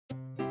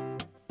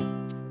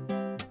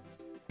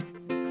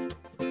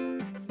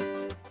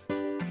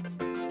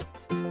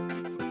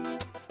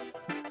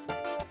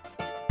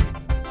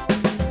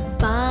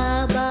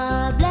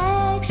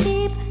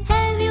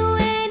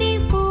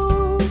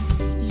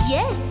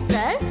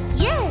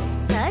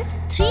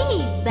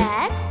three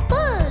bags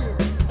full.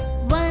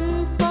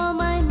 One for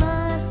my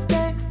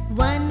master,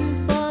 one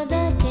for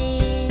the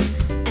dame,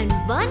 and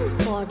one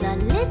for the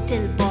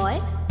little boy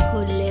who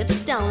lives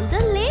down the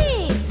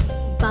lane.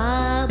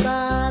 Baa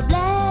Baa,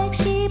 black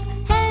sheep,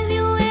 have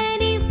you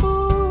any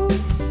food?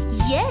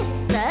 Yes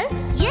sir,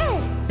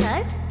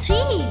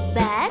 three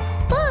bags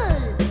full.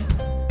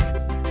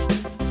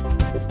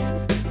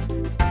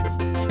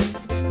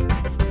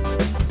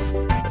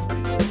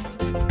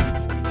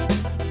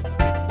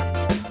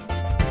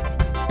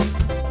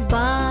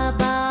 Baa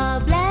Baa,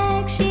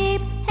 black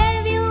sheep,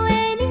 have you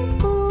any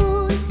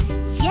food?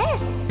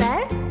 Yes sir,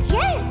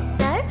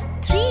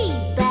 three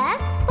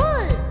bags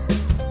full.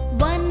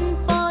 One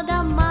for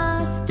the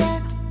master,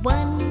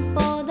 one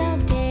for the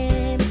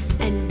dame,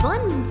 and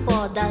one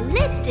for the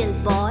little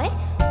boy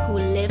who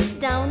lives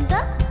down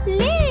the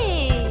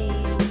lane.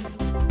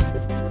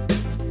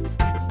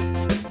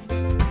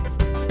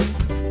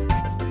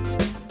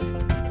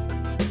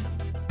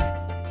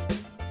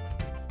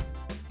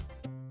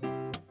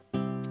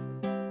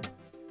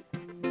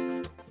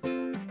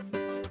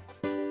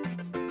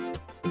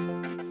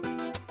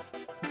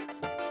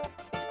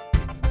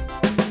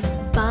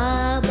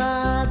 Baa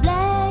Baa,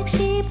 black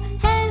sheep,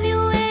 have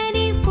you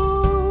any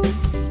food?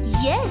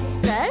 Yes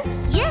sir,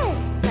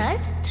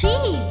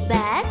 three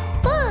bags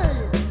full.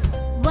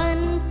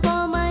 One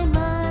for my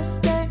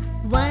master,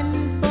 one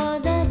for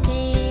the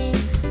dame,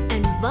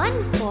 and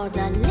one for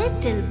the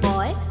little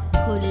boy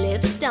who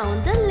lives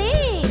down the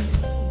lane.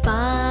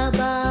 Baa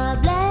Baa,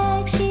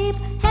 black sheep,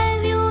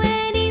 have you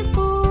any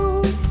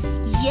food?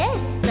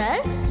 Yes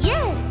sir,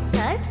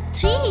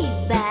 three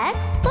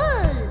bags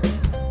full.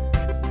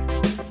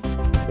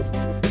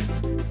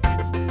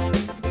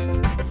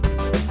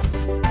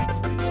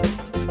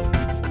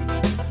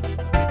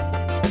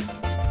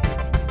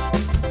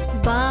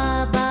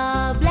 Baa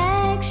Baa,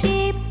 black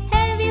sheep,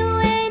 have you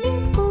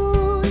any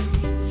food?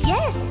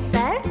 Yes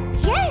sir,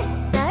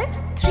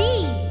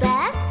 three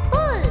bags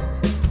full.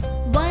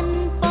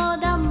 One for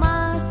the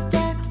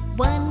master,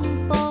 one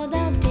for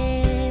the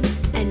dame,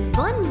 and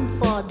one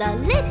for the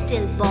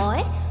little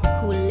boy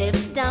who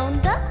lives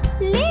down the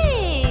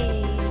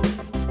lane.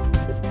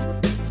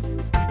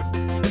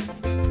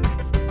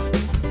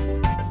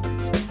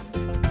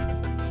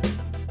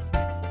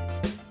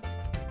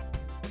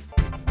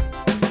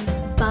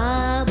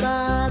 Baa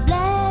Baa,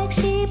 black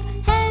sheep,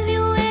 have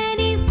you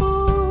any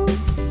food?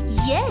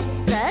 Yes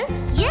sir,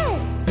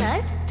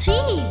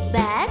 three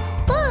bags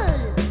full.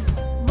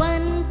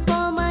 One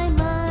for my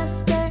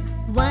master,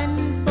 one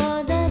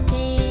for the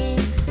dame,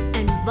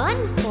 and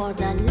one for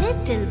the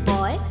little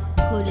boy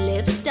who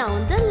lives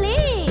down the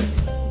lane.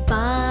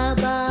 Baa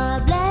Baa,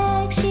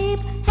 black sheep,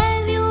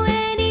 have you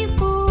any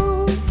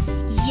food?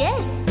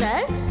 Yes sir,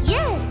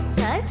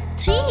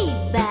 three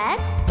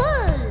bags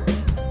full.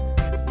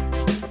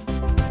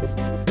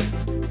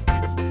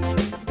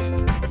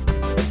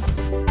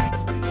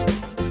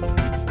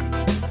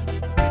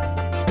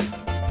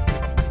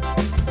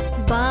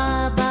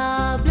 Baa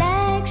Baa,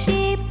 black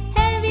sheep,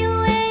 have you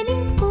any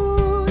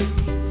food?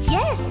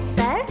 Yes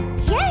sir,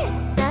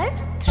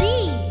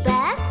 three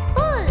bags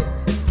full.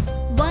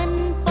 One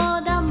for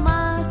the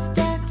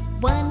master,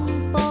 one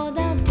for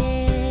the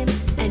dame,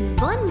 and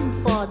one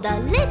for the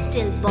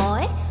little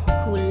boy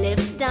who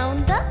lives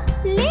down the